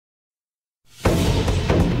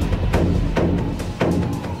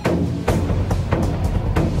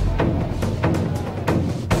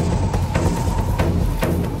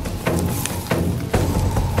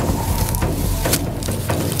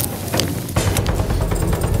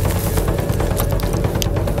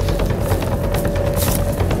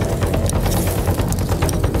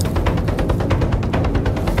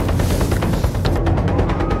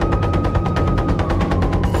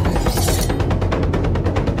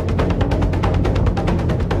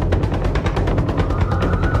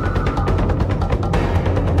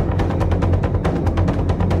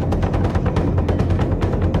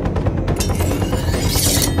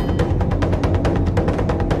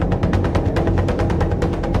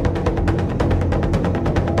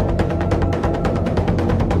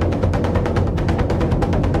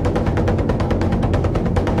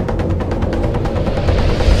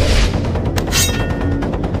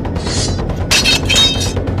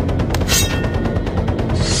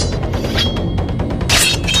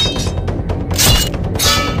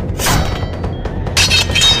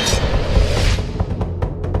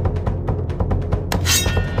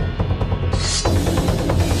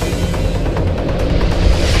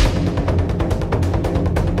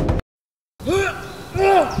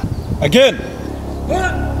Again.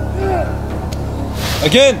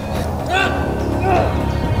 Again.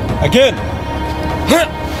 Again.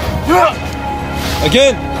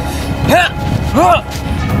 Again.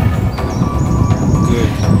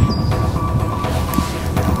 Good.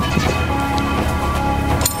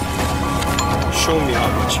 Show me how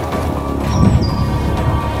much you want.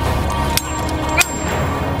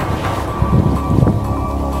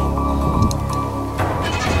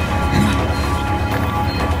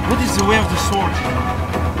 What is the way of the sword?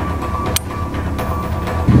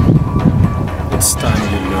 It's time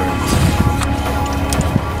you learned.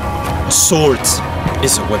 A sword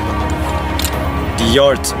is a weapon. The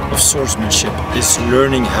art of swordsmanship is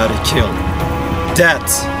learning how to kill. That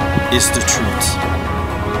is the truth.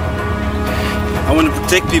 I want to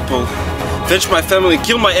protect people, avenge my family,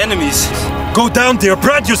 kill my enemies. Go down there,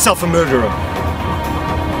 brand yourself a murderer.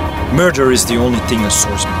 Murder is the only thing a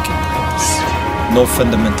swordsman can practice. No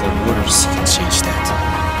fundamental orders can change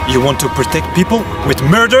that. You want to protect people with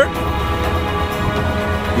murder?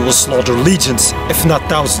 You will slaughter legions, if not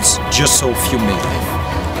thousands, just so few may live.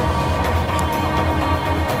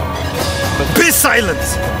 Be silent!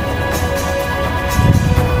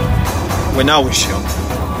 When I was young,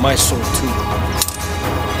 my sword too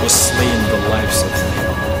was slaying the lives of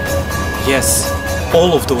men. Yes,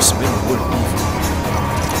 all of those men were evil,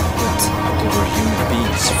 but they were human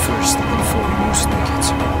beings first and foremost,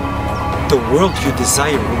 Nikita. The world you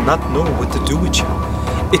desire will not know what to do with you.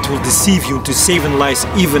 It will deceive you into saving lives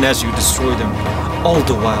even as you destroy them. All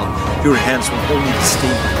the while, your hands will only be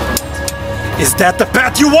stained by blood. Is that the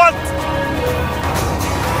path you want?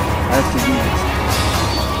 I have to do this.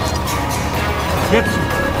 Get you.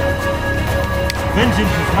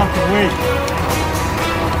 Vengeance is not the way.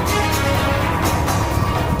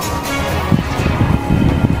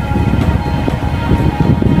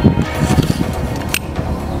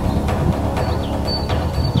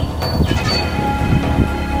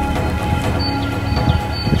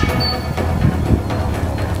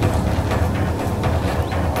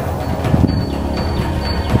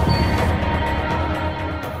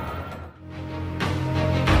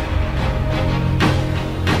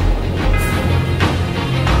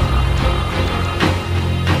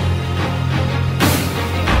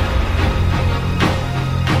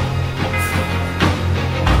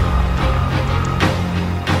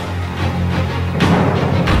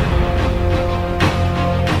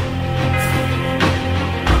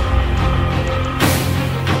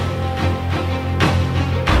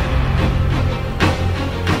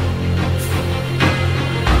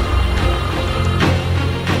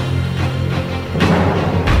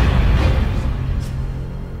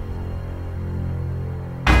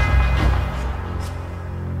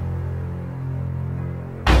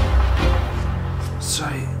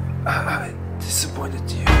 Sorry, I disappointed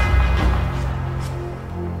you.